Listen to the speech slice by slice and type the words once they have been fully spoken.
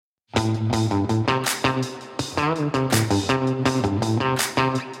Welcome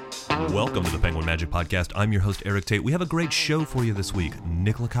to the Penguin Magic Podcast. I'm your host, Eric Tate. We have a great show for you this week.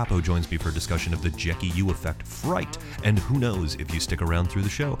 Nick Lacapo joins me for a discussion of the Jackie Yu effect, Fright. And who knows, if you stick around through the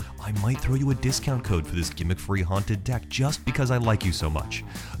show, I might throw you a discount code for this gimmick-free haunted deck just because I like you so much.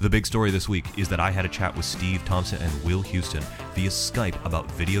 The big story this week is that I had a chat with Steve Thompson and Will Houston via Skype about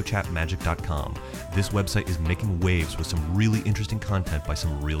videochatmagic.com. This website is making waves with some really interesting content by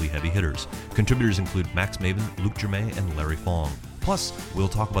some really heavy hitters. Contributors include Max Maven, Luke Germain, and Larry Fong. Plus, we'll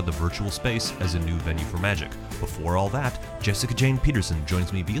talk about the virtual space as a new venue for Magic. Before all that, Jessica Jane Peterson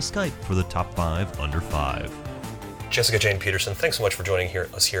joins me via Skype for the Top 5 Under 5. Jessica Jane Peterson, thanks so much for joining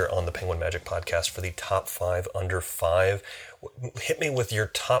us here on the Penguin Magic Podcast for the Top 5 Under 5. Hit me with your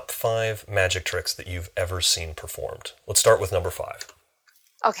top 5 magic tricks that you've ever seen performed. Let's start with number 5.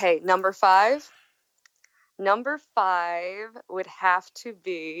 Okay, number 5. Number 5 would have to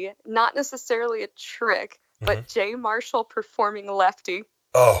be not necessarily a trick, but Jay Marshall performing Lefty.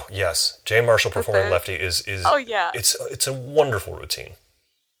 Oh, yes. Jay Marshall performing Lefty is oh, yeah. It's a wonderful routine.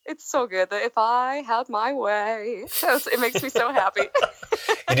 It's so good that if I had my way, it makes me so happy.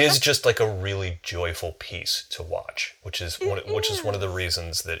 It is just like a really joyful piece to watch, which is one of the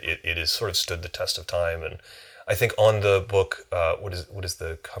reasons that it has sort of stood the test of time. And I think on the book, what is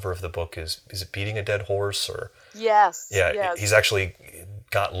the cover of the book? Is it Beating a Dead Horse? Or yes. Yeah, yes. He's actually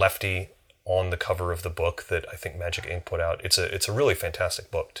got Lefty on the cover of the book that I think Magic Inc. put out. It's a really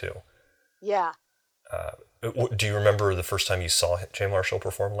fantastic book too. Yeah. Do you remember the first time you saw Jay Marshall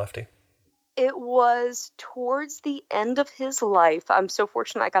perform Lefty? It was towards the end of his life. I'm so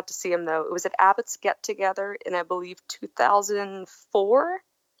fortunate I got to see him, though. It was at Abbott's Get Together in, I believe, 2004.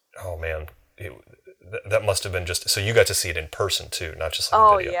 Oh, man. That must have been just... So you got to see it in person, too, not just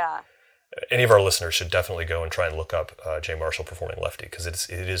on video. Oh, yeah. Any of our listeners should definitely go and try and look up Jay Marshall performing Lefty, because it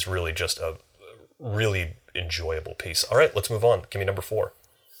is really just a really enjoyable piece. All right, let's move on. Give me number 4.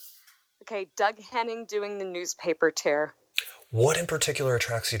 Okay, Doug Henning doing the newspaper tear. What in particular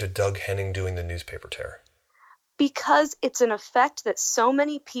attracts you to Doug Henning doing the newspaper tear? Because it's an effect that so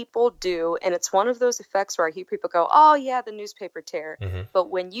many people do, and it's one of those effects where I hear people go, oh yeah, the newspaper tear. Mm-hmm. But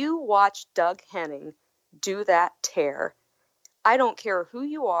when you watch Doug Henning do that tear, I don't care who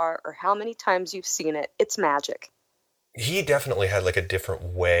you are or how many times you've seen it, it's magic. He definitely had like a different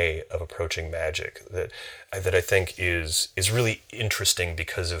way of approaching magic that I think is really interesting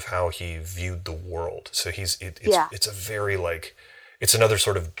because of how he viewed the world. So it's a very it's another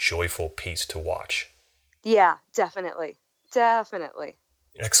sort of joyful piece to watch. Yeah, definitely.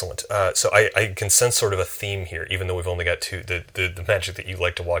 Excellent. So I can sense sort of a theme here, even though we've only got two. The magic that you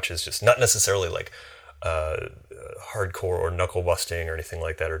like to watch is just not necessarily like hardcore or knuckle busting or anything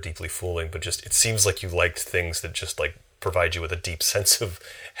like that or deeply fooling, but just it seems like you liked things that just like provide you with a deep sense of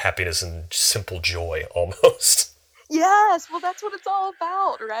happiness and simple joy almost. Yes, well that's what it's all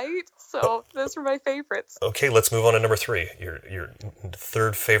about, right? So those are my favorites. Okay, let's move on to number 3. Your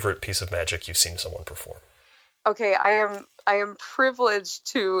third favorite piece of magic you've seen someone perform. Okay, I am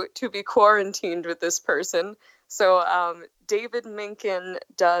privileged to be quarantined with this person. So David Minkin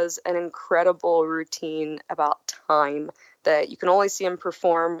does an incredible routine about time that you can only see him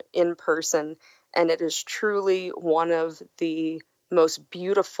perform in person, and it is truly one of the most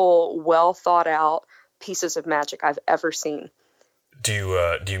beautiful, well thought out pieces of magic I've ever seen. Do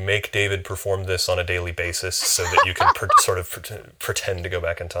you make David perform this on a daily basis so that you can pretend to go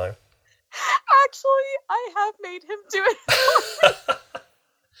back in time? Actually, I have made him do it.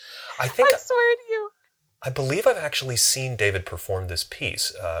 I swear to you. I believe I've actually seen David perform this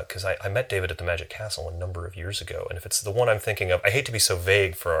piece, because I met David at the Magic Castle a number of years ago, and if it's the one I'm thinking of, I hate to be so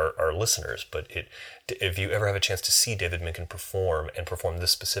vague for our listeners, but if you ever have a chance to see David Minkin perform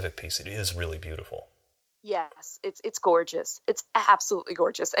this specific piece, it is really beautiful. Yes, it's gorgeous. It's absolutely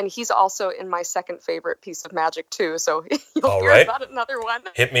gorgeous, and he's also in my second favorite piece of magic too, so you'll hear about another one.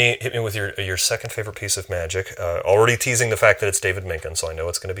 Hit me with your second favorite piece of magic, already teasing the fact that it's David Minkin, so I know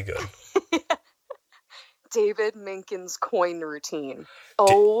it's going to be good. David Minkin's coin routine.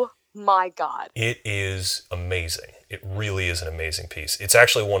 Oh my God. It is amazing. It really is an amazing piece. It's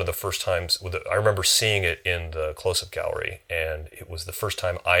actually one of the first times, I remember seeing it in the close-up gallery, and it was the first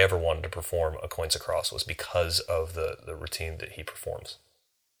time I ever wanted to perform a Coins Across was because of the routine that he performs.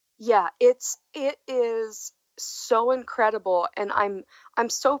 Yeah, it is so incredible, and I'm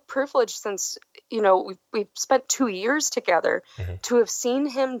so privileged since, we've spent 2 years together to have seen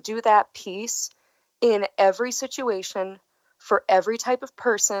him do that piece in every situation, for every type of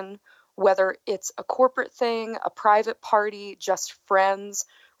person, whether it's a corporate thing, a private party, just friends,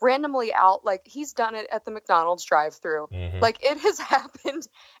 randomly out. Like, he's done it at the McDonald's drive-thru. Mm-hmm. Like, it has happened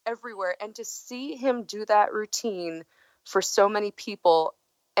everywhere. And to see him do that routine for so many people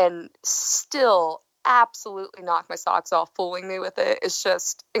and still absolutely knock my socks off fooling me with it is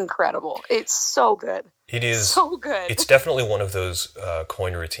just incredible. It's so good. It is so good. It's definitely one of those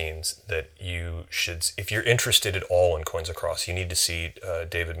coin routines that you should, if you're interested at all in Coins Across, you need to see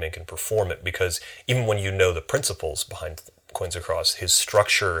David Minkin perform it, because even when you know the principles behind Coins Across, his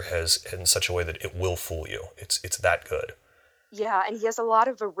structure has in such a way that it will fool you. It's that good. Yeah, and he has a lot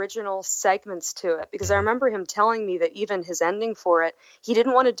of original segments to it, because I remember him telling me that even his ending for it, he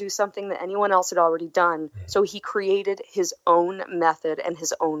didn't want to do something that anyone else had already done, so he created his own method and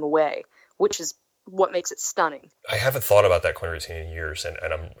his own way, which is what makes it stunning. I haven't thought about that coin routine in years, and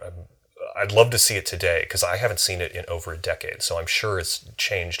I'd love to see it today, because I haven't seen it in over a decade, so I'm sure it's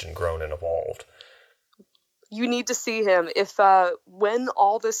changed and grown and evolved. You need to see him. If when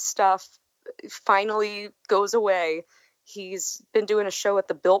all this stuff finally goes away, he's been doing a show at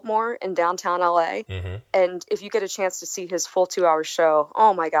the Biltmore in downtown LA. And if you get a chance to see his full 2-hour show,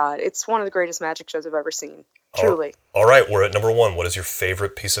 oh my God, it's one of the greatest magic shows I've ever seen. Truly. All right, we're at number 1. What is your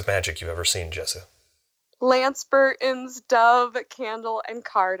favorite piece of magic you've ever seen, Jessa? Lance Burton's Dove, Candle, and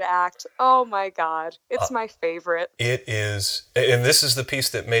Card Act. Oh my God, it's my favorite. It is, and this is the piece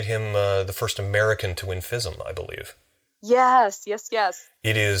that made him the first American to win FISM, I believe. Yes.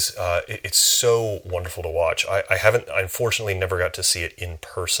 It is, it's so wonderful to watch. I unfortunately never got to see it in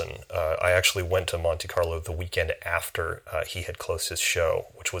person. I actually went to Monte Carlo the weekend after he had closed his show,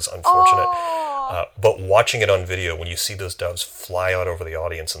 which was unfortunate. But watching it on video, when you see those doves fly out over the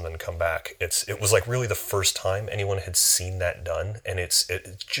audience and then come back, it was like really the first time anyone had seen that done, and it's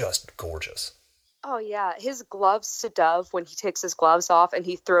just gorgeous. Oh yeah, his gloves to Dove, when he takes his gloves off and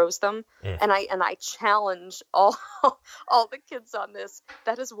he throws them, and I challenge all the kids on this.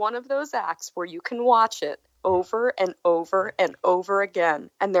 That is one of those acts where you can watch it over and over and over again,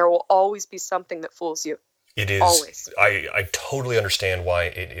 and there will always be something that fools you. It is. Always. I totally understand why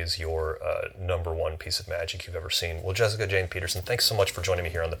it is your number 1 piece of magic you've ever seen. Well, Jessica Jane Peterson, thanks so much for joining me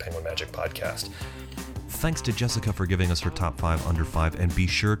here on the Penguin Magic Podcast. Thanks to Jessica for giving us her top 5 under 5, and be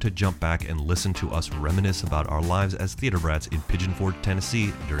sure to jump back and listen to us reminisce about our lives as theater brats in Pigeon Forge,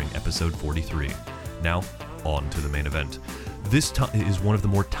 Tennessee during episode 43. Now, on to the main event. This is one of the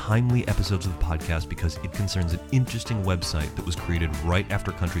more timely episodes of the podcast because it concerns an interesting website that was created right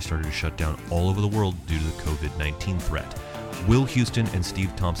after countries started to shut down all over the world due to the COVID-19 threat. Will Houston and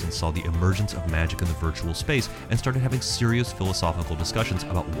Steve Thompson saw the emergence of magic in the virtual space and started having serious philosophical discussions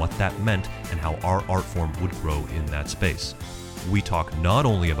about what that meant and how our art form would grow in that space. We talk not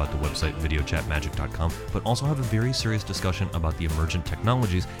only about the website videochatmagic.com, but also have a very serious discussion about the emergent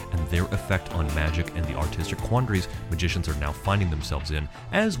technologies and their effect on magic and the artistic quandaries magicians are now finding themselves in,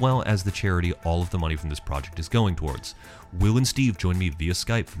 as well as the charity all of the money from this project is going towards. Will and Steve join me via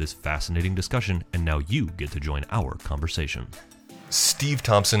Skype for this fascinating discussion, and now you get to join our conversation. Steve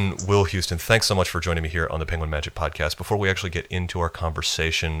Thompson, Will Houston, thanks so much for joining me here on the Penguin Magic Podcast. Before we actually get into our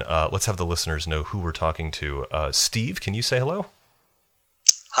conversation, let's have the listeners know who we're talking to. Steve, can you say hello?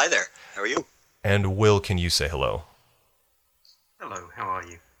 Hi there. How are you? And Will, can you say hello? Hello. How are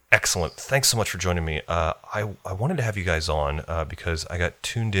you? Excellent. Thanks so much for joining me. I wanted to have you guys on because I got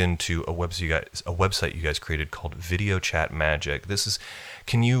tuned into a website you guys created called Video Chat Magic.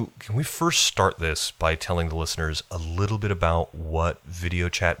 Can we first start this by telling the listeners a little bit about what Video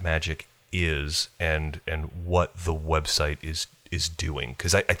Chat Magic is and what the website is doing?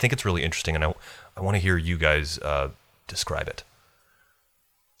 Because I think it's really interesting, and I want to hear you guys describe it.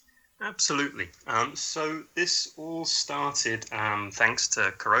 Absolutely. So this all started thanks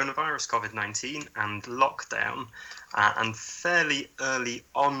to coronavirus, COVID-19, and lockdown. And fairly early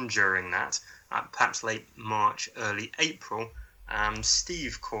on during that, perhaps late March, early April,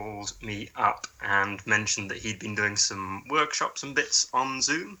 Steve called me up and mentioned that he'd been doing some workshops and bits on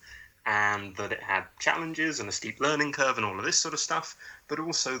Zoom, and that it had challenges and a steep learning curve and all of this sort of stuff, but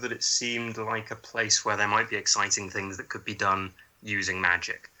also that it seemed like a place where there might be exciting things that could be done using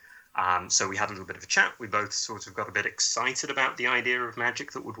magic. So we had a little bit of a chat. We both sort of got a bit excited about the idea of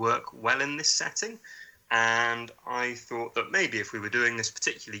magic that would work well in this setting. And I thought that maybe if we were doing this,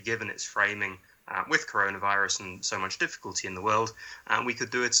 particularly given its framing with coronavirus and so much difficulty in the world, we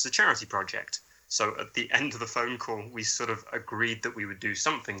could do it as a charity project. So at the end of the phone call, we sort of agreed that we would do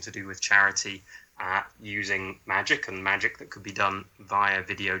something to do with charity using magic, and magic that could be done via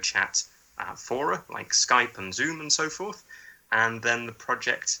video chat fora like Skype and Zoom and so forth. And then the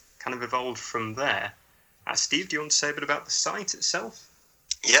project kind of evolved from there. Steve, do you want to say a bit about the site itself?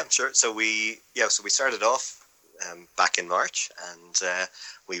 Yeah, sure. So we started off back in March, and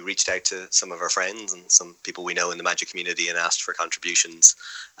we reached out to some of our friends and some people we know in the magic community and asked for contributions,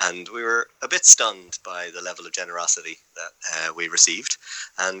 and we were a bit stunned by the level of generosity that we received,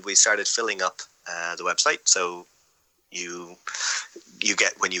 and we started filling up the website. So you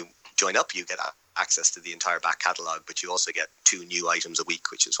get, when you join up, you get access to the entire back catalogue, but you also get 2 new items a week,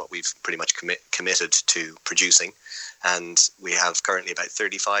 which is what we've pretty much committed to producing. And we have currently about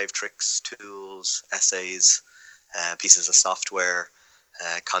 35 tricks, tools, essays, pieces of software,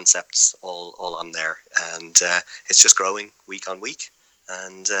 concepts all on there. And it's just growing week on week.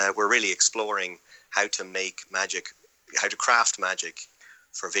 And we're really exploring how to craft magic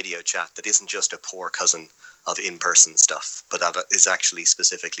for video chat that isn't just a poor cousin of in-person stuff, but that is actually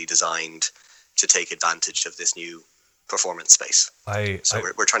specifically designed to take advantage of this new performance space.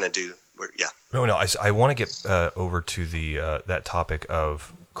 We're trying to do, I want to get over to the that topic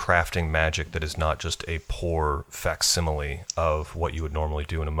of crafting magic that is not just a poor facsimile of what you would normally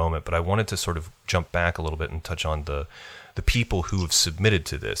do in a moment, but I wanted to sort of jump back a little bit and touch on the people who have submitted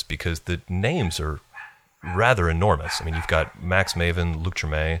to this, because the names are rather enormous. I mean, you've got Max Maven, Luc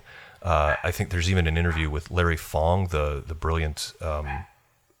Tremay. I think there's even an interview with Larry Fong, the brilliant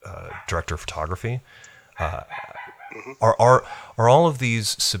director of photography. Are all of these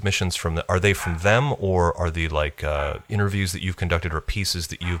submissions are they from them, or are they like interviews that you've conducted or pieces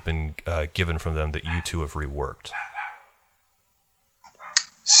that you've been given from them that you two have reworked?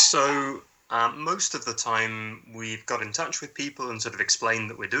 So most of the time we've got in touch with people and sort of explained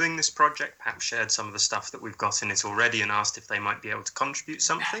that we're doing this project, perhaps shared some of the stuff that we've got in it already and asked if they might be able to contribute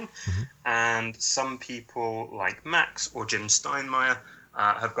something. And some people like Max or Jim Steinmeier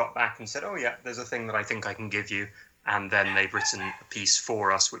have got back and said, oh yeah, there's a thing that I think I can give you. And then they've written a piece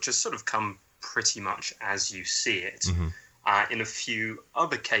for us, which has sort of come pretty much as you see it. In a few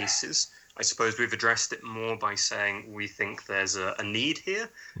other cases, I suppose we've addressed it more by saying we think there's a need here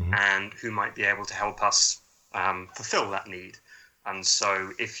and who might be able to help us fulfill that need. And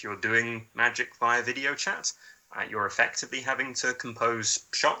so if you're doing magic via video chat, you're effectively having to compose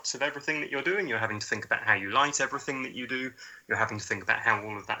shots of everything that you're doing. You're having to think about how you light everything that you do. You're having to think about how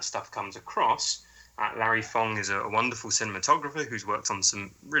all of that stuff comes across. Larry Fong is a wonderful cinematographer who's worked on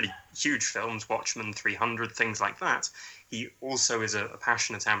some really huge films, Watchmen, 300, things like that. He also is a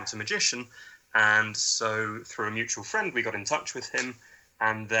passionate amateur magician. And so through a mutual friend, we got in touch with him.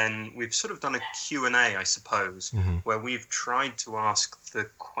 And then we've sort of done a Q&A, I suppose, where we've tried to ask the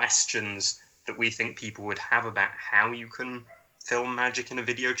questions that we think people would have about how you can film magic in a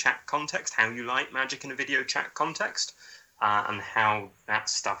video chat context, how you light magic in a video chat context, and how that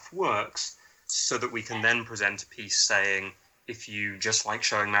stuff works, so that we can then present a piece saying, if you just like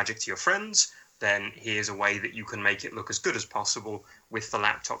showing magic to your friends, then here's a way that you can make it look as good as possible with the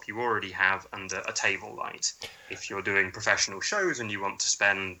laptop you already have and a table light. If you're doing professional shows and you want to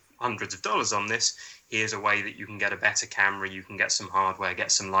spend hundreds of dollars on this, here's a way that you can get a better camera, you can get some hardware,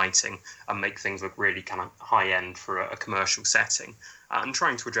 get some lighting, and make things look really kind of high-end for a commercial setting. And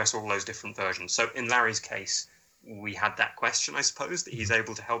trying to address all those different versions. So in Larry's case, we had that question, I suppose, that he's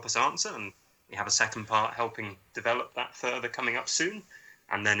able to help us answer, and we have a second part helping develop that further coming up soon.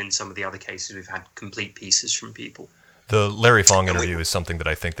 And then in some of the other cases, we've had complete pieces from people. The Larry Fong interview is something that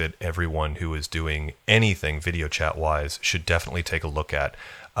I think that everyone who is doing anything video chat-wise should definitely take a look at.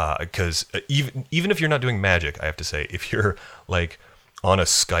 Because even if you're not doing magic, I have to say, if you're like on a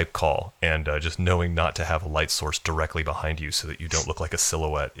Skype call and just knowing not to have a light source directly behind you so that you don't look like a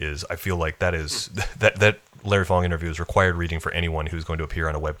silhouette I feel like that is that Larry Fong interview is required reading for anyone who's going to appear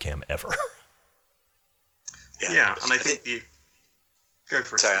on a webcam ever. Yeah, and I think go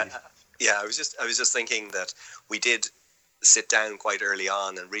for it. Sorry, I was just thinking that we did sit down quite early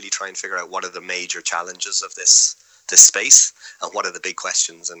on and really try and figure out what are the major challenges of this space and what are the big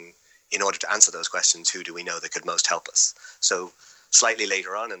questions, and in order to answer those questions, who do we know that could most help us? So slightly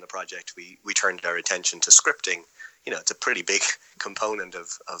later on in the project, we turned our attention to scripting. You know, it's a pretty big component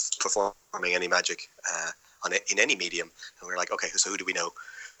of performing any magic in any medium, and we were like, okay, so who do we know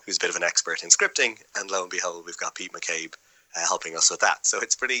who's a bit of an expert in scripting? And lo and behold, we've got Pete McCabe helping us with that. So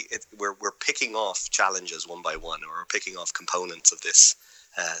we're picking off challenges one by one, or we're picking off components of this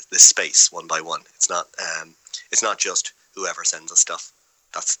space one by one. It's not just whoever sends us stuff.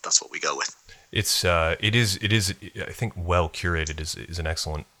 That's what we go with. It is I think well curated is an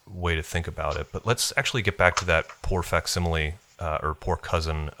excellent way to think about it. But let's actually get back to that poor facsimile or poor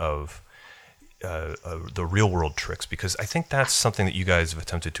cousin of the real world tricks, because I think that's something that you guys have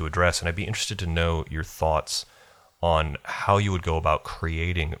attempted to address, and I'd be interested to know your thoughts on how you would go about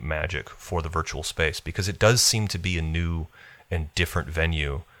creating magic for the virtual space, because it does seem to be a new and different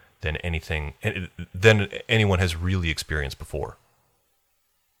venue than anyone has really experienced before.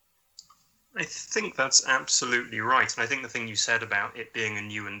 I think that's absolutely right. And I think the thing you said about it being a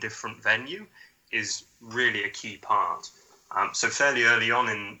new and different venue is really a key part. So fairly early on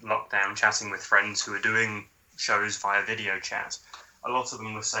in lockdown, chatting with friends who are doing shows via video chat, a lot of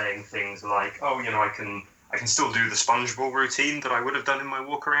them were saying things like, oh, I can still do the SpongeBob routine that I would have done in my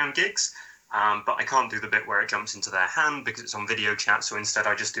walk-around gigs, but I can't do the bit where it jumps into their hand because it's on video chat, so instead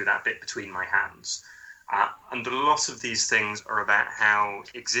I just do that bit between my hands. And a lot of these things are about how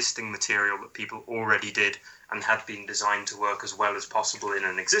existing material that people already did and had been designed to work as well as possible in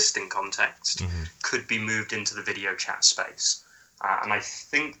an existing context could be moved into the video chat space. And I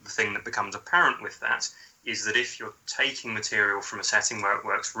think the thing that becomes apparent with that is that if you're taking material from a setting where it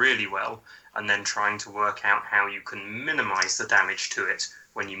works really well and then trying to work out how you can minimize the damage to it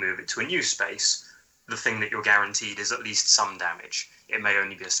when you move it to a new space, the thing that you're guaranteed is at least some damage. It may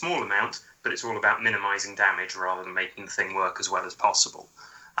only be a small amount, but it's all about minimizing damage rather than making the thing work as well as possible.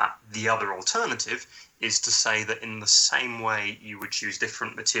 The other alternative is to say that in the same way you would choose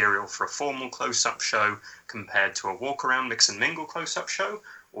different material for a formal close-up show compared to a walk-around mix and mingle close-up show,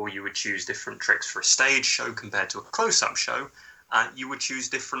 or you would choose different tricks for a stage show compared to a close-up show, you would choose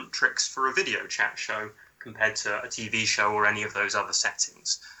different tricks for a video chat show compared to a TV show or any of those other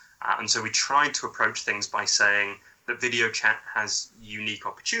settings. And so we tried to approach things by saying that video chat has unique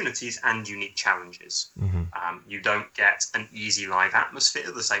opportunities and unique challenges. You don't get an easy live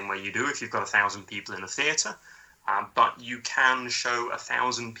atmosphere the same way you do if you've got 1,000 people in a theatre, but you can show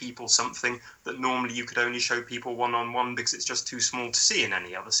 1,000 people something that normally you could only show people one-on-one because it's just too small to see in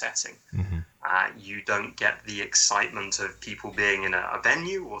any other setting. You don't get the excitement of people being in a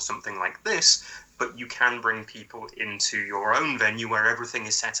venue or something like this, but you can bring people into your own venue where everything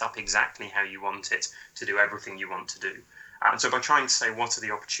is set up exactly how you want it to do everything you want to do. And so by trying to say what are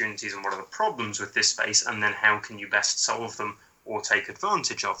the opportunities and what are the problems with this space, and then how can you best solve them or take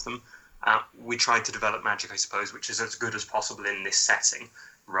advantage of them, we tried to develop magic, I suppose, which is as good as possible in this setting,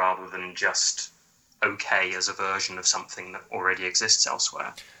 rather than just okay as a version of something that already exists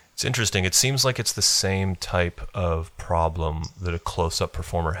elsewhere. It's interesting. It seems like it's the same type of problem that a close-up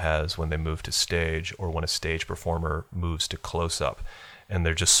performer has when they move to stage, or when a stage performer moves to close-up, and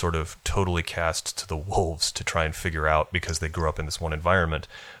they're just sort of totally cast to the wolves to try and figure out, because they grew up in this one environment.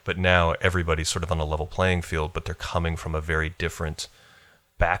 But now everybody's sort of on a level playing field, but they're coming from a very different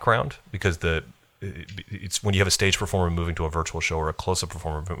background, because it's when you have a stage performer moving to a virtual show or a close-up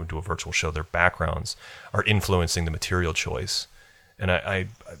performer moving to a virtual show, their backgrounds are influencing the material choice. And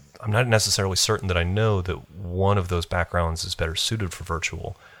I'm not necessarily certain that I know that one of those backgrounds is better suited for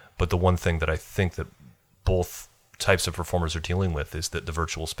virtual, but the one thing that I think that both types of performers are dealing with is that the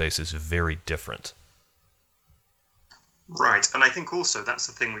virtual space is very different. Right, and I think also that's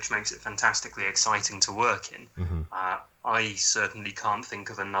the thing which makes it fantastically exciting to work in. I certainly can't think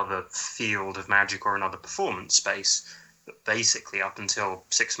of another field of magic or another performance space that basically up until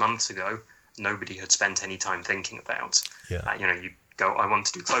 6 months ago, nobody had spent any time thinking about. You go, I want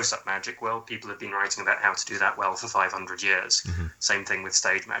to do close-up magic. Well, people have been writing about how to do that well for 500 years. Same thing with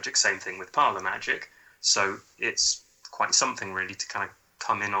stage magic, same thing with parlor magic. So it's quite something really to kind of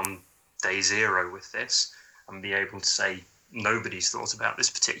come in on day zero with this and be able to say, nobody's thought about this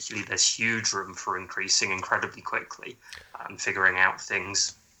particularly. There's huge room for increasing incredibly quickly and figuring out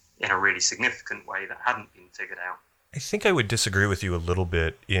things in a really significant way that hadn't been figured out. I think I would disagree with you a little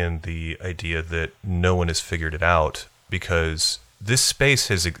bit in the idea that no one has figured it out, because this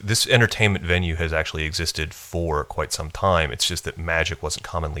entertainment venue has actually existed for quite some time. It's just that magic wasn't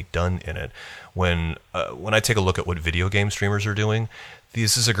commonly done in it. When I take a look at what video game streamers are doing,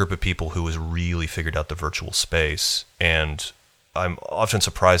 this is a group of people who has really figured out the virtual space, and I'm often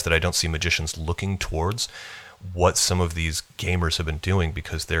surprised that I don't see magicians looking towards what some of these gamers have been doing,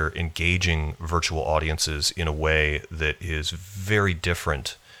 because they're engaging virtual audiences in a way that is very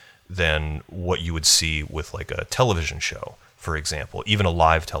different than what you would see with like a television show, for example, even a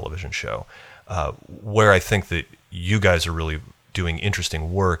live television show. Where I think that you guys are really doing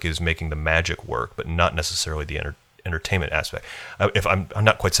interesting work is making the magic work, but not necessarily the entertainment aspect. If I'm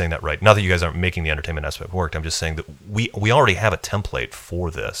not quite saying that right. Not that you guys aren't making the entertainment aspect work. I'm just saying that we already have a template for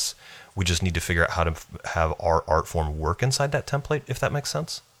this. We just need to figure out how to have our art form work inside that template, if that makes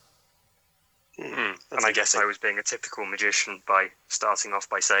sense. And I guess I was being a typical magician by starting off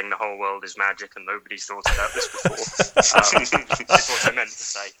by saying the whole world is magic and nobody's thought about this before. That's what I meant to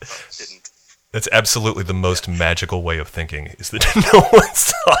say, but didn't. That's absolutely the most magical way of thinking, is that no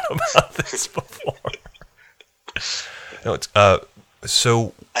one's thought about this before. No, it's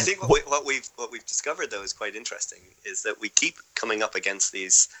so. I think what we've discovered though is quite interesting, is that we keep coming up against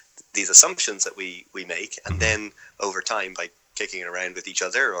these these assumptions that we make, and then over time, by kicking it around with each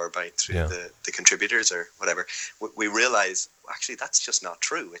other or by through the contributors or whatever, we realize actually that's just not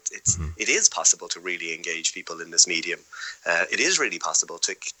true. It is possible to really engage people in this medium. It is really possible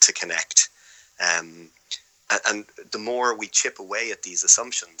to connect. And the more we chip away at these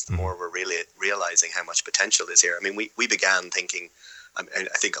assumptions, the more we're really realizing how much potential is here. I mean, we began thinking, I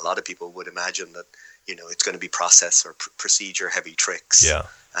think a lot of people would imagine that, it's going to be process or procedure heavy tricks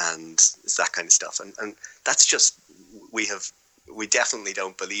and that kind of stuff. And that's just, we definitely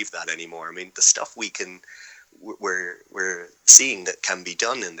don't believe that anymore. I mean, the stuff we're seeing that can be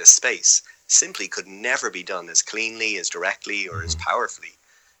done in this space simply could never be done as cleanly, as directly, or as powerfully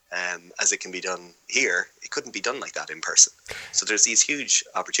as it can be done here. It couldn't be done like that in person. So there's these huge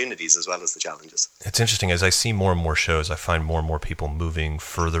opportunities as well as the challenges. It's interesting, as I see more and more shows, I find more and more people moving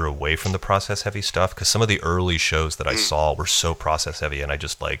further away from the process heavy stuff, because some of the early shows that I saw were so process heavy, and I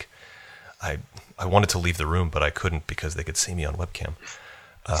just I wanted to leave the room, but I couldn't because they could see me on webcam.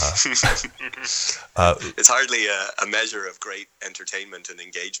 It's hardly a measure of great entertainment and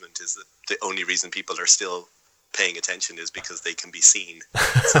engagement is that the only reason people are still paying attention is because they can be seen.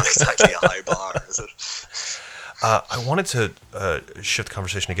 It's not exactly a high bar, is it? I wanted to shift the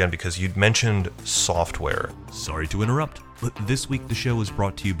conversation again because you'd mentioned software. Sorry to interrupt, but this week the show is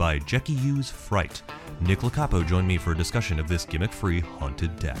brought to you by Jackie U's Fright. Nick Lacapo joined me for a discussion of this gimmick-free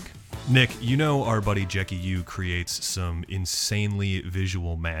haunted deck. Nick, our buddy Jackie U creates some insanely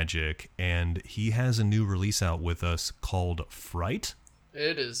visual magic, and he has a new release out with us called Fright.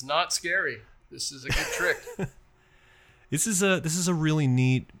 It is not scary. This is a good trick. This is a really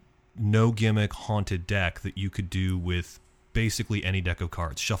neat, no gimmick haunted deck that you could do with basically any deck of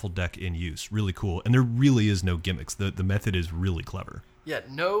cards, shuffled deck in use. Really cool, and there really is no gimmicks. The method is really clever. Yeah,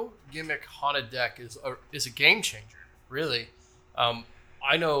 no gimmick haunted deck is a game changer. Really,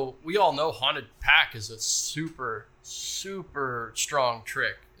 we all know Haunted Pack is a super, super strong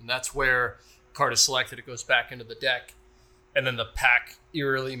trick, and that's where a card is selected, it goes back into the deck, and then the pack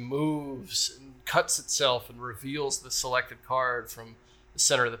eerily moves and cuts itself and reveals the selected card from the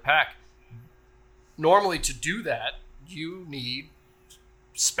center of the pack. Normally, to do that, you need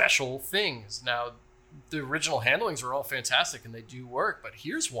special things. Now, the original handlings are all fantastic and they do work, but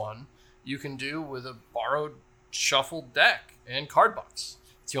here's one you can do with a borrowed shuffled deck and card box.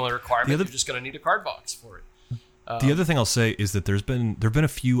 It's the only requirement. You're just going to need a card box for it. The other thing I'll say is that there've been a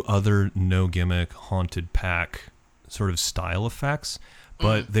few other no gimmick haunted pack sort of style effects,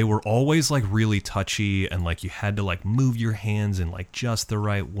 but they were always like really touchy and like you had to like move your hands in like just the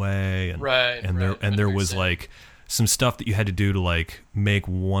right way, and there was like some stuff that you had to do to like make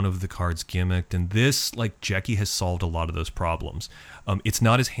one of the cards gimmicked, and this, like, Jackie has solved a lot of those problems. It's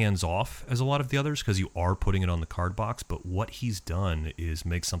not as hands-off as a lot of the others because you are putting it on the card box, but what he's done is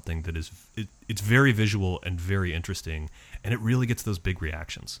make something that is it's very visual and very interesting, and it really gets those big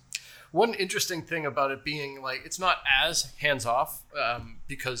reactions. One interesting thing about it being like it's not as hands-off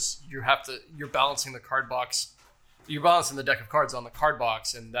because you're balancing the card box. You're balancing the deck of cards on the card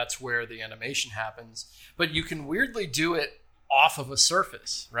box, and that's where the animation happens. But you can weirdly do it off of a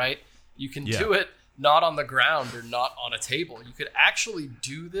surface, right? You can do it not on the ground or not on a table. You could actually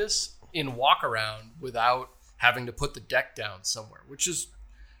do this in walk around without having to put the deck down somewhere, which is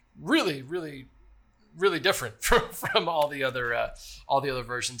really, really, really different from all the other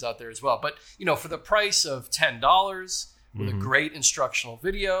versions out there as well. But for the price of $10 with a great instructional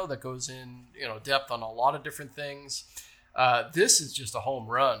video that goes in depth on a lot of different things, this is just a home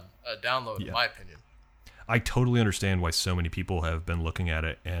run download in my opinion. I totally understand why so many people have been looking at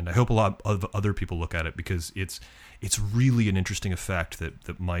it, and I hope a lot of other people look at it because it's really an interesting effect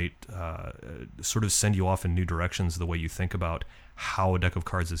that might sort of send you off in new directions the way you think about how a deck of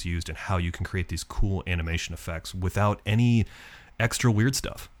cards is used and how you can create these cool animation effects without any extra weird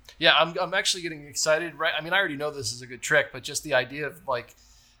stuff. Yeah, I'm actually getting excited, right? I mean, I already know this is a good trick, but just the idea of like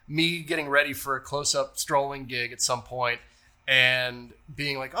me getting ready for a close-up strolling gig at some point and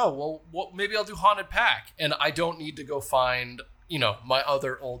being like, oh, well, maybe I'll do Haunted Pack, and I don't need to go find my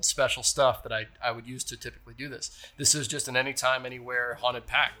other old special stuff that I would use to typically do this. This is just an anytime, anywhere Haunted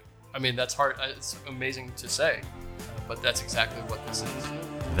Pack. I mean, that's hard. It's amazing to say, but that's exactly what this is.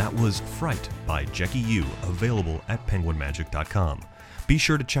 That was Fright by Jackie U, available at penguinmagic.com. Be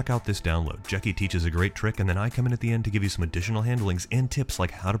sure to check out this download. Jackie teaches a great trick, and then I come in at the end to give you some additional handlings and tips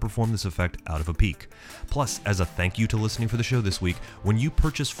like how to perform this effect out of a peak. Plus, as a thank you to listening for the show this week, when you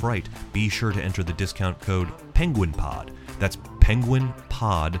purchase Fright, be sure to enter the discount code PENGUINPOD. That's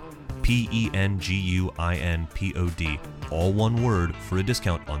PENGUINPOD, PENGUINPOD, all one word, for a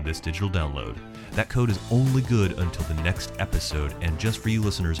discount on this digital download. That code is only good until the next episode and just for you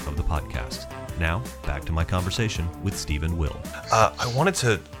listeners of the podcast. Now, back to my conversation with Steve and Will. I wanted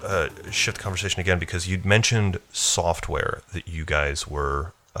to shift the conversation again because you'd mentioned software that you guys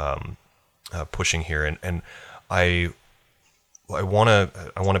were pushing here, and I want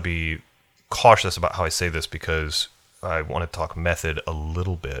to be cautious about how I say this because I want to talk method a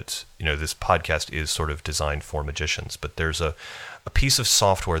little bit. You know, this podcast is sort of designed for magicians, but there's a piece of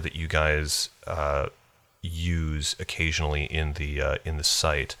software that you guys use occasionally in the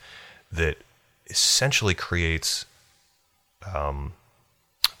site that essentially creates. I'm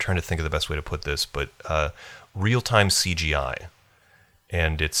trying to think of the best way to put this, but real-time CGI,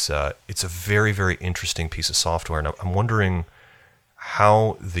 and it's a very, very interesting piece of software, and I'm wondering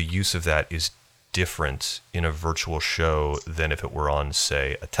how the use of that is different in a virtual show than if it were on,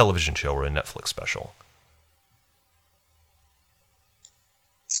 say, a television show or a Netflix special.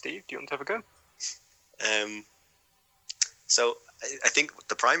 Steve, do you want to have a go? So I think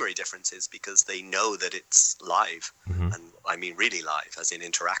the primary difference is because they know that it's live, and I mean really live, as in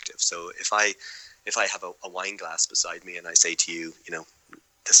interactive. So if I have a wine glass beside me and I say to you, you know,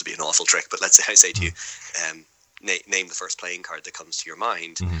 this would be an awful trick, but let's say I say to you, name the first playing card that comes to your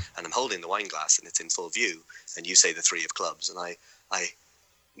mind, and I'm holding the wine glass and it's in full view, and you say the three of clubs, and I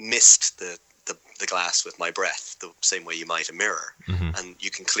missed the glass with my breath, the same way you might a mirror, and you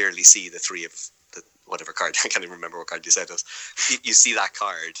can clearly see the three of the whatever card, I can't even remember what card you said it was. You see that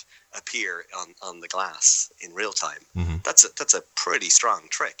card appear on the glass in real time. That's a pretty strong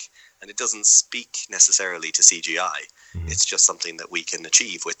trick, and it doesn't speak necessarily to CGI. It's just something that we can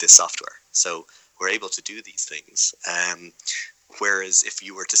achieve with this software. So we're able to do these things. Whereas if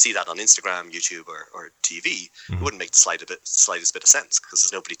you were to see that on Instagram, YouTube, or TV, it wouldn't make the slightest bit of sense because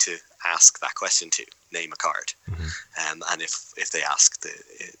there's nobody to ask that question to, name a card. And if they ask the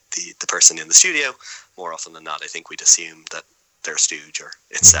person in the studio, more often than not, I think we'd assume that they're a stooge or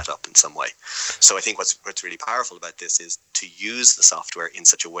it's set up in some way. So I think what's really powerful about this is to use the software in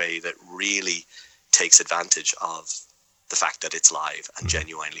such a way that really takes advantage of the fact that it's live and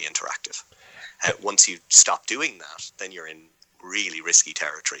genuinely interactive. Once you stop doing that, then you're in really risky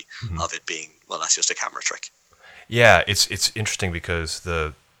territory of it being, well, that's just a camera trick. Yeah, it's interesting because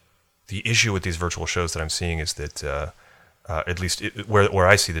the issue with these virtual shows that I'm seeing is that at least where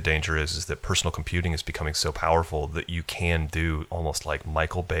I see the danger is that personal computing is becoming so powerful that you can do almost like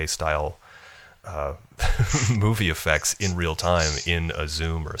Michael Bay style movie effects in real time in a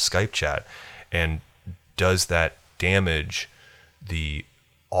Zoom or a Skype chat. And does that damage the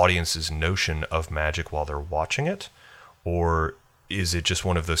audience's notion of magic while they're watching it? Or is it just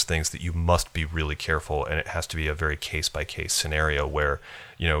one of those things that you must be really careful, and it has to be a very case-by-case scenario where,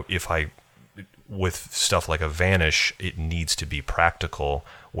 you know, with stuff like a vanish, it needs to be practical,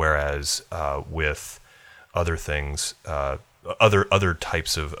 whereas with other things, other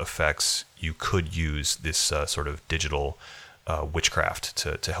types of effects, you could use this sort of digital witchcraft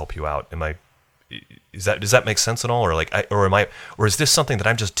to help you out. Does that make sense at all, or is this something that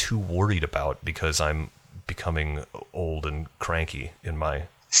I'm just too worried about because I'm becoming old and cranky in my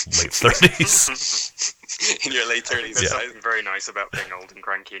late 30s? In your late 30s. There's something very nice about being old and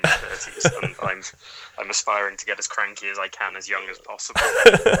cranky in your 30s, and I'm aspiring to get as cranky as I can, as young as possible.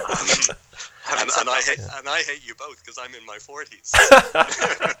 And I hate you both because I'm in my 40s.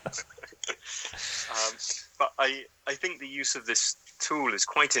 But I think the use of this tool is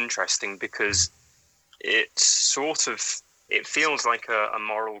quite interesting because it feels like a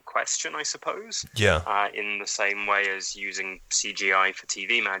moral question, I suppose. Yeah. In the same way as using CGI for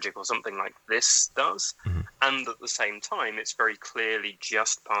TV magic or something like this does. And at the same time, it's very clearly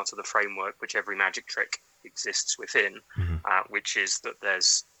just part of the framework which every magic trick exists within, which is that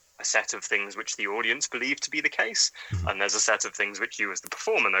there's a set of things which the audience believe to be the case, and there's a set of things which you as the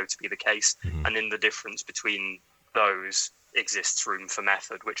performer know to be the case, and in the difference between those exists room for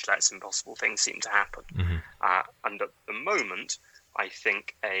method, which lets impossible things seem to happen. And at the moment, I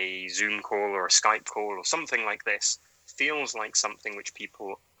think a Zoom call or a Skype call or something like this feels like something which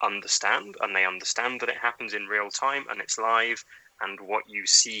people understand, and they understand that it happens in real time and it's live, and what you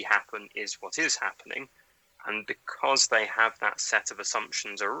see happen is what is happening. And because they have that set of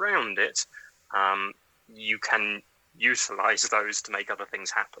assumptions around it, you can utilize those to make other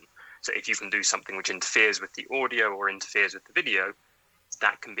things happen. So if you can do something which interferes with the audio or interferes with the video,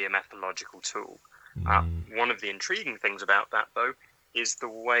 that can be a methodological tool. One of the intriguing things about that, though, is the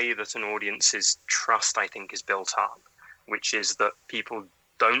way that an audience's trust, I think, is built up, which is that people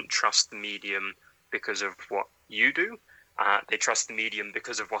don't trust the medium because of what you do. They trust the medium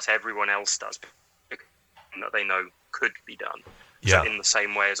because of what everyone else does, that they know could be done. Yeah. So in the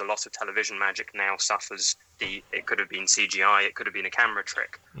same way as a lot of television magic now suffers it could have been CGI, it could have been a camera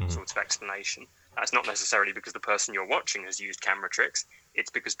trick sort of explanation. That's not necessarily because the person you're watching has used camera tricks.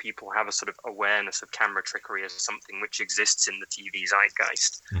 It's because people have a sort of awareness of camera trickery as something which exists in the TV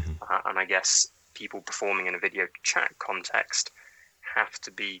zeitgeist. And I guess people performing in a video chat context have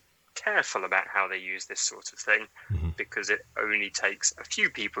to be careful about how they use this sort of thing, because it only takes a few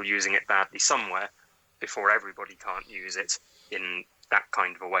people using it badly somewhere before everybody can't use it in that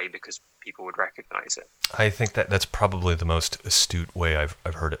kind of a way because people would recognize it. I think that's probably the most astute way I've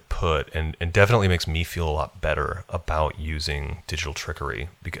heard it put, and definitely makes me feel a lot better about using digital trickery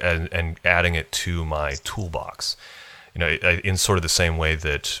and adding it to my toolbox. In sort of the same way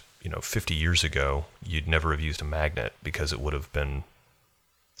that 50 years ago you'd never have used a magnet because it would have been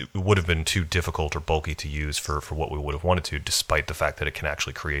too difficult or bulky to use for what we would have wanted to, despite the fact that it can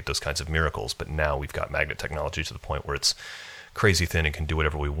actually create those kinds of miracles. But now we've got magnet technology to the point where it's crazy thin and can do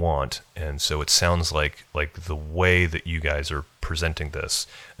whatever we want. And so it sounds like the way that you guys are presenting this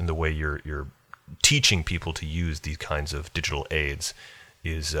and the way you're teaching people to use these kinds of digital aids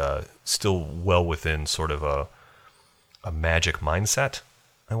is still well within sort of a magic mindset,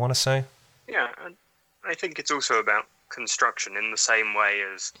 I want to say. Yeah, and I think it's also about construction in the same way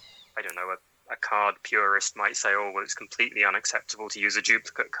as, I don't know, a card purist might say, oh, well, it's completely unacceptable to use a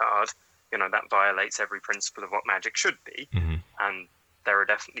duplicate card. That violates every principle of what magic should be. And there are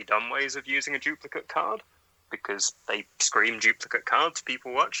definitely dumb ways of using a duplicate card because they scream duplicate card to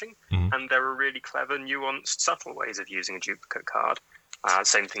people watching. And there are really clever, nuanced, subtle ways of using a duplicate card.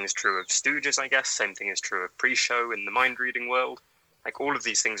 Same thing is true of Stooges, I guess. Same thing is true of pre-show in the mind-reading world. Like, all of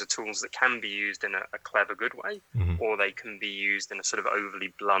these things are tools that can be used in a clever, good way, or they can be used in a sort of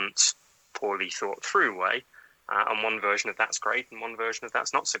overly blunt, poorly thought-through way. And one version of that's great, and one version of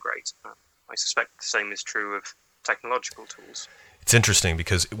that's not so great. I suspect the same is true of technological tools. It's interesting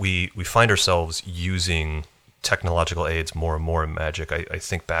because we find ourselves using technological aids more and more in Magic. I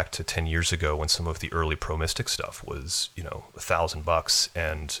think back to 10 years ago when some of the early Pro Mystic stuff was, $1,000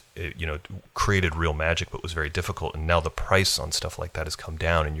 and it, created real magic, but was very difficult. And now the price on stuff like that has come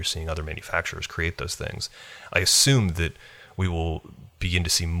down and you're seeing other manufacturers create those things. I assume that we will begin to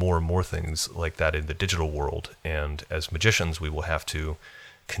see more and more things like that in the digital world. And as magicians, we will have to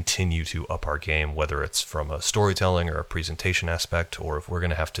continue to up our game, whether it's from a storytelling or a presentation aspect, or if we're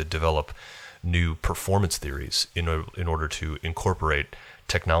going to have to develop new performance theories in order to incorporate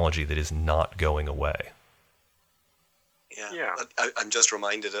technology that is not going away. Yeah. I'm just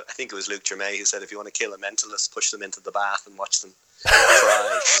reminded, I think it was Luke Germain who said, if you want to kill a mentalist, push them into the bath and watch them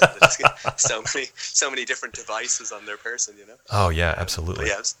try. so many different devices on their person, Oh yeah, absolutely.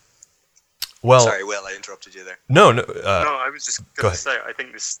 Well, sorry, Will, I interrupted you there. No. No, I was just going to say, I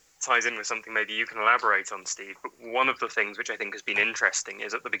think this ties in with something maybe you can elaborate on, Steve. But one of the things which I think has been interesting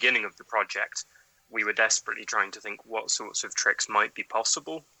is at the beginning of the project, we were desperately trying to think what sorts of tricks might be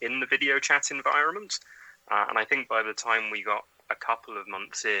possible in the video chat environment. And I think by the time we got a couple of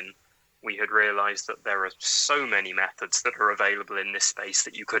months in, we had realized that there are so many methods that are available in this space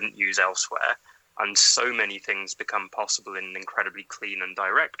that you couldn't use elsewhere. And so many things become possible in an incredibly clean and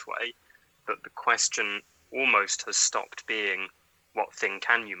direct way that the question almost has stopped being what thing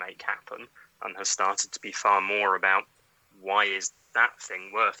can you make happen and has started to be far more about why is that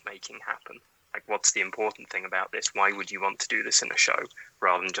thing worth making happen? Like, what's the important thing about this? Why would you want to do this in a show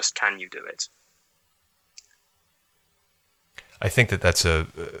rather than just can you do it? I think that's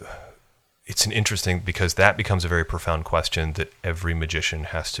it's an interesting, because that becomes a very profound question that every magician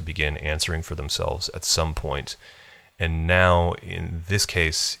has to begin answering for themselves at some point. And now, in this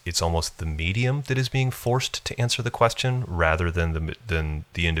case, it's almost the medium that is being forced to answer the question rather than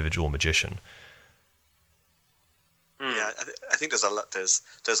the individual magician. Yeah, I think there's a lot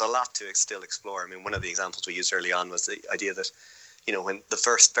to still explore. I mean, one of the examples we used early on was the idea that, when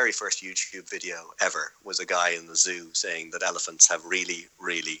the very first YouTube video ever was a guy in the zoo saying that elephants have really,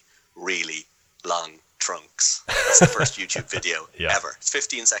 really, really long trunks. That's the first YouTube video ever. It's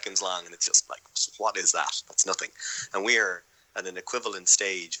 15 seconds long, and it's just like, what is that? That's nothing. And we're at an equivalent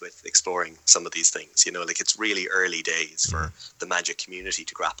stage with exploring some of these things. It's really early days for the magic community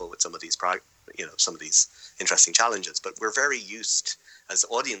to grapple with some of these, some of these interesting challenges. But we're very used, as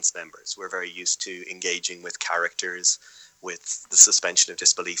audience members, we're very used to engaging with characters, with the suspension of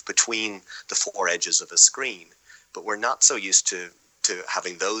disbelief between the four edges of a screen. But we're not so used to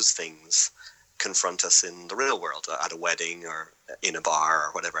having those things confront us in the real world, at a wedding or in a bar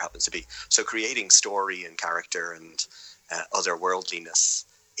or whatever it happens to be. So creating story and character and otherworldliness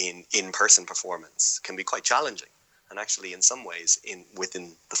in in-person performance can be quite challenging. And actually, in some ways,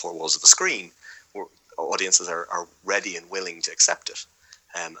 within the four walls of the screen, audiences are ready and willing to accept it.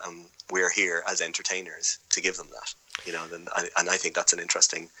 And we're here as entertainers to give them that, and I think that's an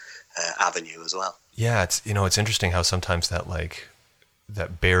interesting avenue as well. Yeah, it's interesting how sometimes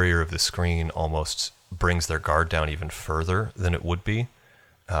that barrier of the screen almost brings their guard down even further than it would be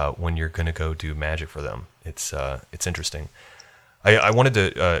when you're going to go do magic for them. It's interesting. I wanted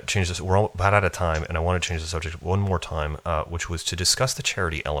to change this. We're about out of time, and I want to change the subject one more time, which was to discuss the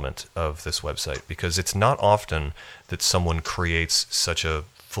charity element of this website, because it's not often that someone creates such a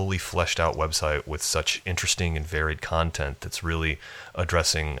fully fleshed out website with such interesting and varied content that's really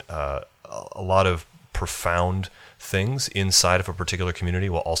addressing a lot of profound things inside of a particular community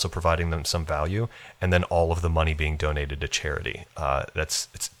while also providing them some value, and then all of the money being donated to charity.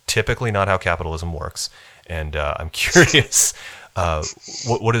 It's typically not how capitalism works, and I'm curious,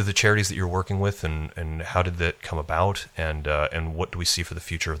 what are the charities that you're working with, and how did that come about, and what do we see for the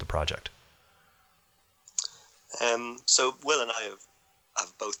future of the project? So Will and I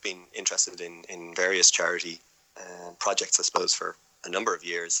have both been interested in various charity projects, I suppose, for a number of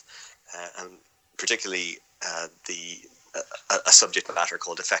years, and particularly a subject matter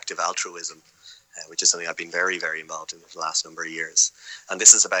called effective altruism, which is something I've been very, very involved in for the last number of years. And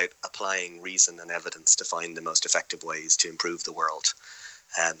this is about applying reason and evidence to find the most effective ways to improve the world.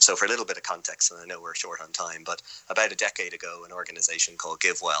 So for a little bit of context, and I know we're short on time, but about a decade ago, an organization called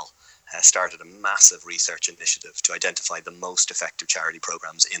GiveWell started a massive research initiative to identify the most effective charity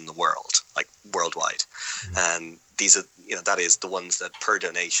programs in the world, like worldwide. And these are, that is the ones that per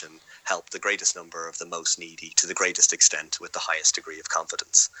donation help the greatest number of the most needy to the greatest extent with the highest degree of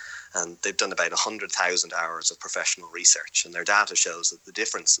confidence. And they've done about 100,000 hours of professional research, and their data shows that the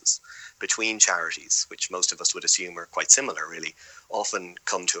differences between charities, which most of us would assume are quite similar really, often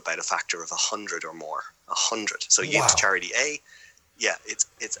come to about a factor of 100 or more. 100. So you have charity A,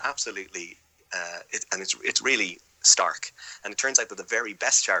 it's absolutely, it's really stark. And it turns out that the very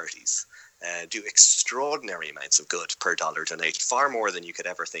best charities do extraordinary amounts of good per dollar donated, far more than you could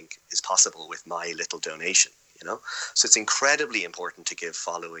ever think is possible with my little donation, So it's incredibly important to give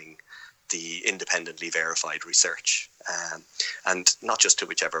following the independently verified research, and not just to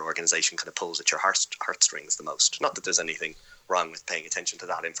whichever organization kind of pulls at your heartstrings the most. Not that there's anything wrong with paying attention to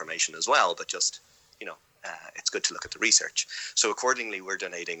that information as well, but just, it's good to look at the research. So accordingly, we're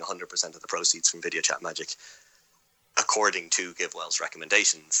donating 100% of the proceeds from Video Chat Magic according to GiveWell's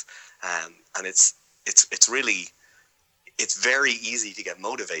recommendations. And it's very easy to get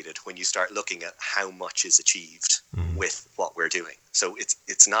motivated when you start looking at how much is achieved with what we're doing. So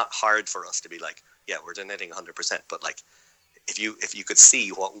it's not hard for us to be like, yeah, we're donating 100%, but like, if you could see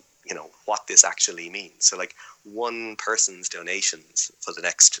what this actually means. So like one person's donations for the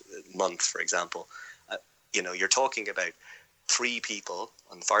next month, for example, you're talking about 3 people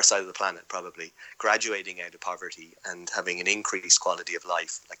on the far side of the planet probably graduating out of poverty and having an increased quality of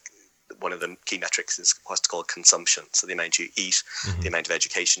life. Like one of the key metrics is what's called consumption. So the amount you eat, the amount of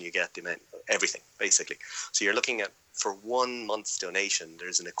education you get, the amount, everything basically. So you're looking at, for 1 month's donation,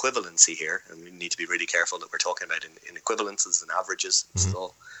 there's an equivalency here, and we need to be really careful that we're talking about in equivalences and averages. This is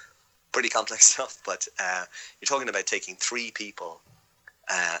all pretty complex stuff, but you're talking about taking 3 people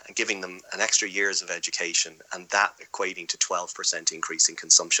and giving them an extra years of education, and that equating to 12% increase in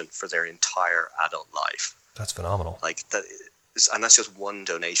consumption for their entire adult life. That's phenomenal. Like that, and that's just one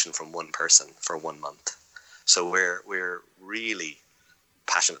donation from one person for 1 month. So we're really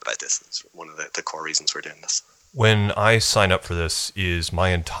passionate about this. It's one of the core reasons we're doing this. When I sign up for this, is my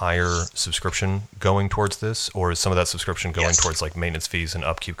entire subscription going towards this, or is some of that subscription going towards like maintenance fees and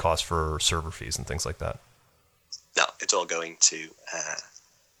upkeep costs for server fees and things like that? No, it's all going to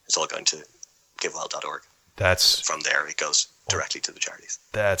givewell.org. From there it goes directly to the charities.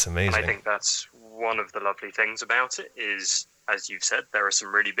 That's amazing. And I think that's one of the lovely things about it is, as you've said, there are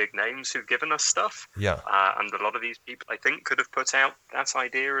some really big names who've given us stuff. Yeah. And a lot of these people, I think, could have put out that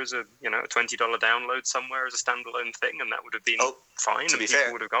idea as a $20 download somewhere as a standalone thing, and that would have been fine. To be people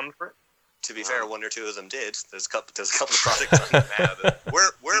fair, would have gone for it. To be fair, 1 or 2 of them did. There's a couple of projects on it now that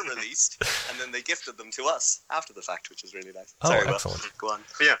were released, and then they gifted them to us after the fact, which is really nice. Sorry, excellent. Go on.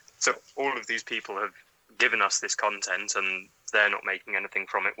 But yeah, so all of these people have given us this content, and they're not making anything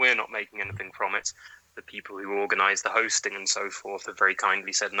from it. We're not making anything from it. The people who organise the hosting and so forth have very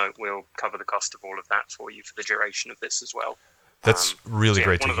kindly said, no, we'll cover the cost of all of that for you for the duration of this as well. That's really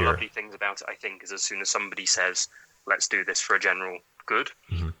great to hear. One of the lovely things about it, I think, is as soon as somebody says, let's do this for a general good,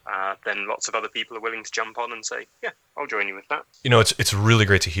 then lots of other people are willing to jump on and say, yeah, I'll join you with that. It's really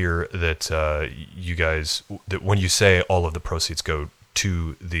great to hear that you guys, that when you say all of the proceeds go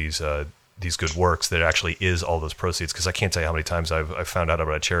to these these good works, that it actually is all those proceeds. Because I can't tell you how many times I've found out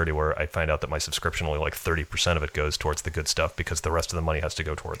about a charity where I find out that my subscription, only like 30% of it goes towards the good stuff, because the rest of the money has to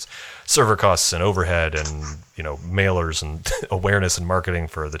go towards server costs and overhead and, you know, mailers and awareness and marketing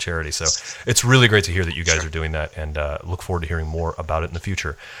for the charity. So it's really great to hear that you guys are doing that, and look forward to hearing more about it in the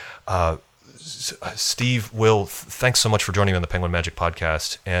future. Steve, Will, thanks so much for joining me on the Penguin Magic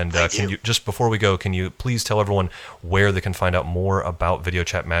podcast. And can you, just before we go, can you please tell everyone where they can find out more about Video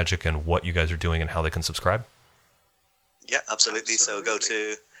Chat Magic and what you guys are doing and how they can subscribe? Yeah, absolutely. So go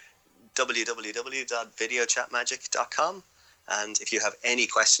to www.videochatmagic.com, and if you have any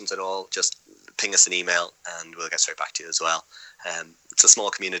questions at all, just ping us an email and we'll get straight back to you as well. It's a small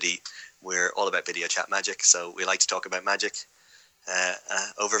community. We're all about video chat magic, so we like to talk about magic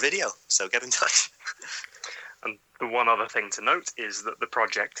over video, so get in touch. And the one other thing to note is that the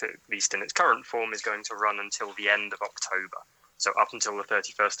project, at least in its current form, is going to run until the end of October. So up until the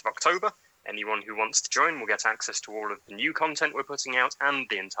 31st of October, anyone who wants to join will get access to all of the new content we're putting out and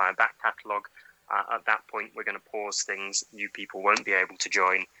the entire back catalogue. At that point, we're going to pause things. New people won't be able to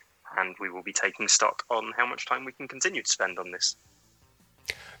join, and we will be taking stock on how much time we can continue to spend on this.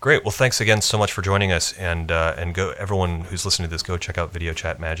 Great. Well, thanks again so much for joining us, and go, everyone who's listening to this, go check out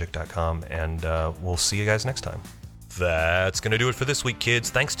videochatmagic.com, and we'll see you guys next time. That's going to do it for this week, kids.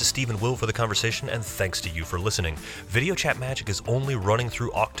 Thanks to Steve and Will for the conversation, and thanks to you for listening. Video Chat Magic is only running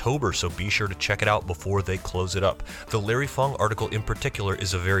through October, so be sure to check it out before they close it up. The Larry Fong article in particular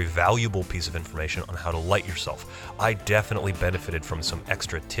is a very valuable piece of information on how to light yourself. I definitely benefited from some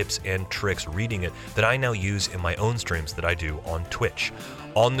extra tips and tricks reading it that I now use in my own streams that I do on Twitch.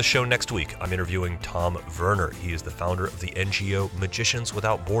 On the show next week, I'm interviewing Tom Werner. He is the founder of the NGO Magicians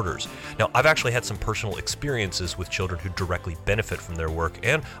Without Borders. Now, I've actually had some personal experiences with children who directly benefit from their work,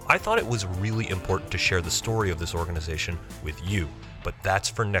 and I thought it was really important to share the story of this organization with you. But that's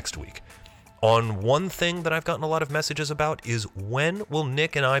for next week. On one thing that I've gotten a lot of messages about is, when will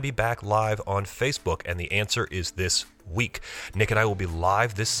Nick and I be back live on Facebook? And the answer is this week. Nick and I will be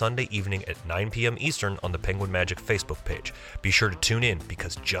live this Sunday evening at 9 p.m. Eastern on the Penguin Magic Facebook page. Be sure to tune in,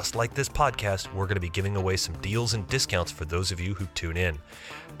 because just like this podcast, we're going to be giving away some deals and discounts for those of you who tune in.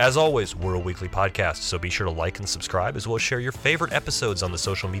 As always, we're a weekly podcast, so be sure to like and subscribe, as well as share your favorite episodes on the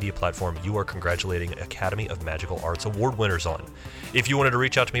social media platform you are congratulating Academy of Magical Arts award winners on. If you wanted to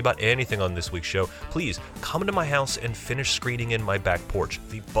reach out to me about anything on this week's show, please come into my house and finish screening in my back porch.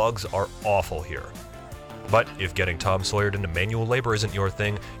 The bugs are awful here. But if getting Tom Sawyered into manual labor isn't your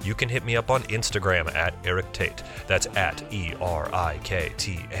thing, you can hit me up on Instagram at Eric Tait. That's at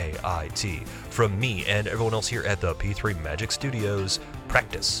ERIKTAIT. From me and everyone else here at the P3 Magic Studios,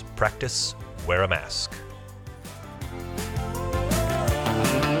 practice, wear a mask.